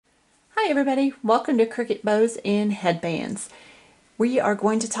Hi everybody, welcome to Cricut Bows and Headbands. We are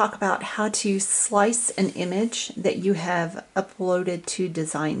going to talk about how to slice an image that you have uploaded to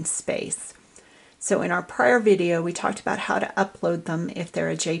Design Space. So in our prior video we talked about how to upload them if they're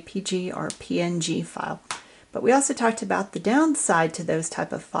a JPG or a PNG file. But we also talked about the downside to those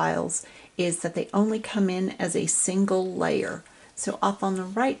type of files is that they only come in as a single layer. So up on the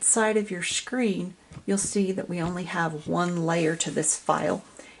right side of your screen you'll see that we only have one layer to this file,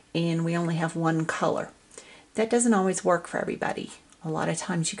 and we only have one color. That doesn't always work for everybody. A lot of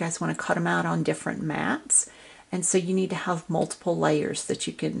times you guys want to cut them out on different mats, and so you need to have multiple layers that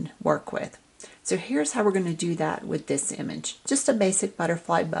you can work with. So here's how we're going to do that with this image. Just a basic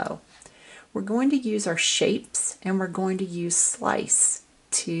butterfly bow. We're going to use our shapes and we're going to use slice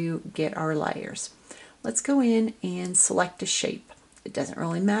to get our layers. Let's go in and select a shape. It doesn't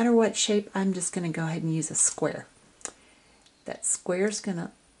really matter what shape, I'm just going to go ahead and use a square. That square is going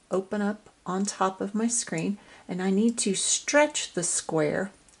to open up on top of my screen, and I need to stretch the square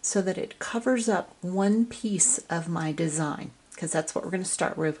so that it covers up one piece of my design, because that's what we're going to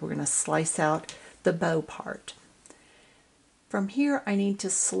start with. We're going to slice out the bow part. From here I need to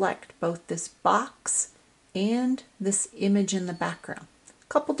select both this box and this image in the background. A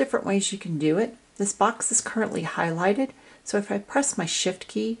couple different ways you can do it. This box is currently highlighted, so if I press my shift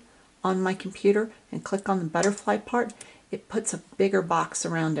key on my computer and click on the butterfly part, it puts a bigger box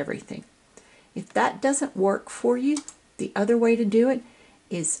around everything. If that doesn't work for you, the other way to do it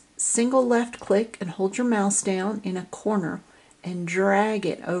is single left click and hold your mouse down in a corner and drag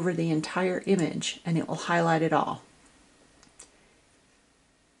it over the entire image and it will highlight it all.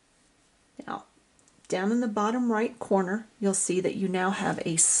 Now, down in the bottom right corner, you'll see that you now have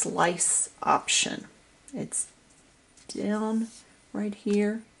a slice option. It's down right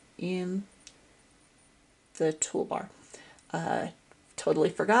here in the toolbar. Totally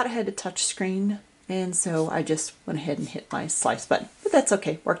forgot I had a touch screen, and so I just went ahead and hit my slice button, but that's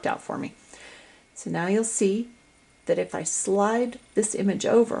okay, worked out for me. So now you'll see that if I slide this image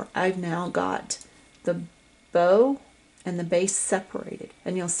over, I've now got the bow and the base separated,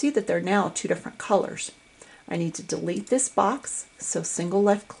 and you'll see that they're now two different colors. I need to delete this box, so single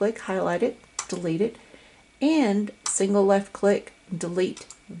left click, highlight it, delete it, and single left click, delete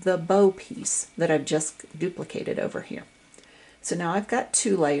the bow piece that I've just duplicated over here. So now I've got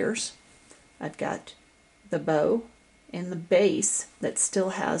two layers. I've got the bow and the base that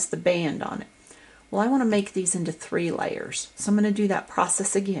still has the band on it. Well, I want to make these into 3 layers. So I'm going to do that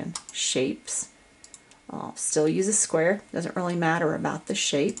process again. Shapes. I'll still use a square. Doesn't really matter about the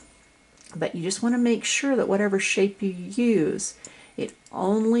shape. But you just want to make sure that whatever shape you use, it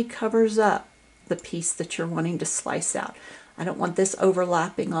only covers up the piece that you're wanting to slice out. I don't want this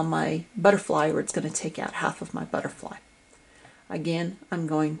overlapping on my butterfly or it's going to take out half of my butterfly. Again, I'm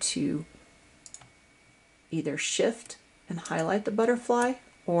going to either shift and highlight the butterfly,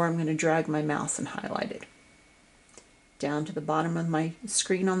 or I'm going to drag my mouse and highlight it. Down to the bottom of my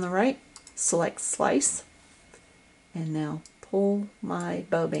screen on the right, select slice, and now pull my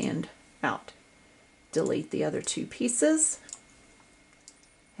bow band out. Delete the other 2 pieces,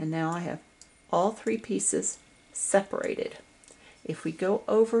 and now I have all 3 pieces separated. If we go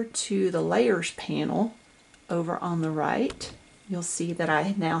over to the layers panel over on the right, you'll see that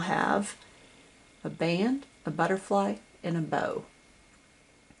I now have a band, a butterfly, and a bow.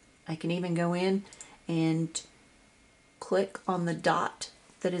 I can even go in and click on the dot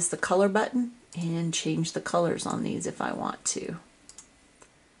that is the color button and change the colors on these if I want to.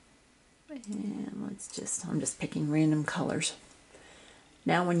 And I'm just picking random colors.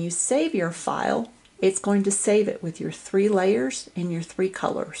 Now when you save your file, it's going to save it with your 3 layers and your 3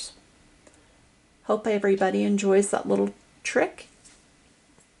 colors. Hope everybody enjoys that little trick.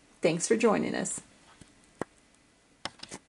 Thanks for joining us.